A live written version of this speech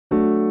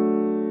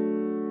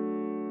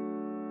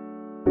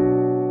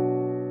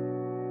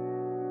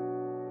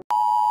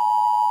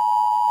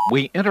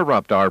We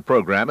interrupt our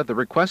program at the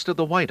request of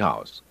the White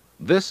House.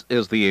 This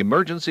is the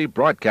emergency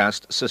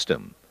broadcast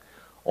system.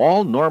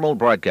 All normal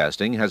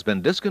broadcasting has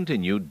been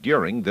discontinued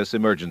during this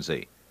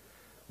emergency.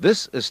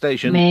 This is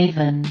station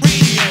Maven.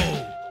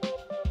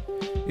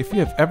 If you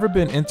have ever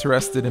been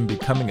interested in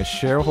becoming a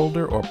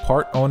shareholder or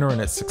part owner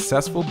in a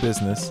successful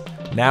business,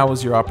 now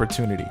is your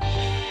opportunity.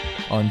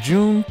 On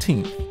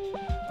Juneteenth,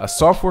 a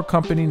software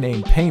company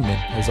named Peymynt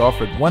has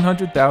offered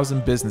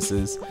 100,000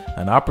 businesses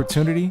an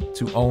opportunity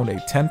to own a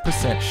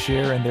 10%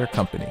 share in their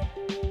company.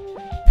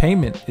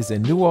 Peymynt is a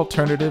new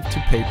alternative to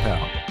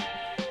PayPal.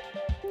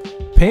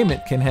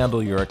 Peymynt can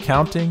handle your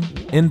accounting,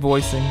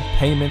 invoicing,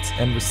 payments,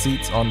 and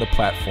receipts on the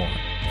platform.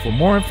 For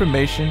more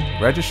information,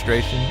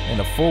 registration, and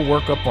a full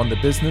workup on the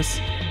business,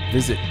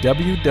 visit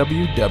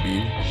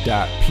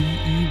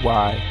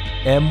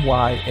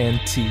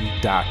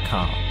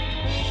www.peymynt.com.